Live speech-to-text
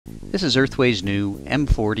This is Earthway's new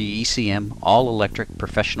M40 ECM all-electric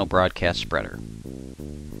professional broadcast spreader.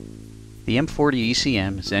 The M40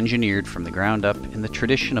 ECM is engineered from the ground up in the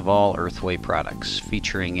tradition of all Earthway products,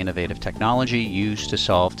 featuring innovative technology used to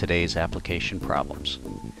solve today's application problems.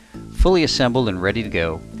 Fully assembled and ready to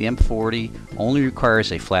go, the M40 only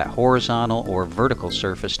requires a flat horizontal or vertical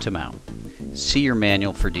surface to mount. See your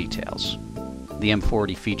manual for details. The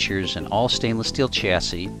M40 features an all stainless steel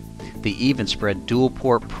chassis, the Even Spread Dual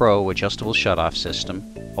Port Pro adjustable shutoff system,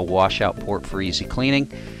 a washout port for easy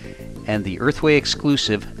cleaning, and the Earthway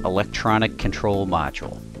exclusive electronic control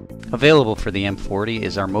module. Available for the M40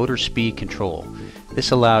 is our motor speed control. This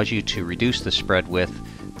allows you to reduce the spread width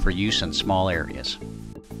for use in small areas.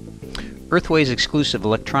 Earthway's exclusive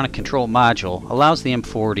electronic control module allows the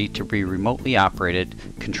M40 to be remotely operated,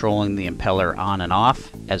 controlling the impeller on and off,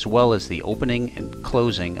 as well as the opening and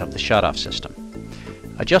closing of the shutoff system.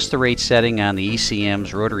 Adjust the rate setting on the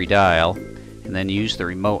ECM's rotary dial, and then use the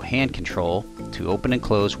remote hand control to open and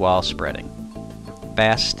close while spreading.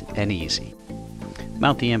 Fast and easy.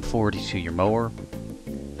 Mount the M40 to your mower,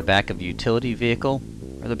 the back of a utility vehicle,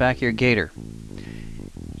 or the back of your gator.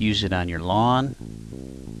 Use it on your lawn,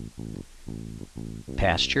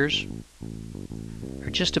 pastures, or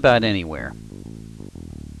just about anywhere.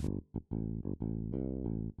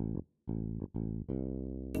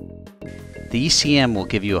 The ECM will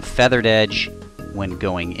give you a feathered edge when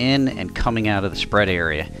going in and coming out of the spread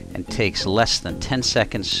area, and takes less than 10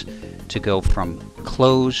 seconds to go from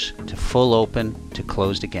close to full open to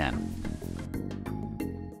closed again.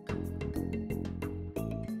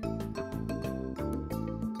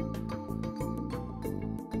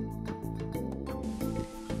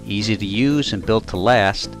 Easy to use and built to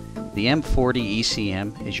last, the M40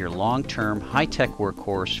 ECM is your long-term high-tech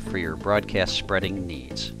workhorse for your broadcast spreading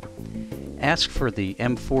needs. Ask for the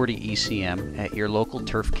M40 ECM at your local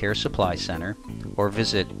Turf Care Supply Center or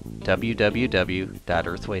visit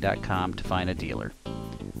www.earthway.com to find a dealer.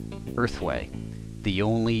 Earthway, the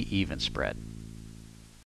only even spread.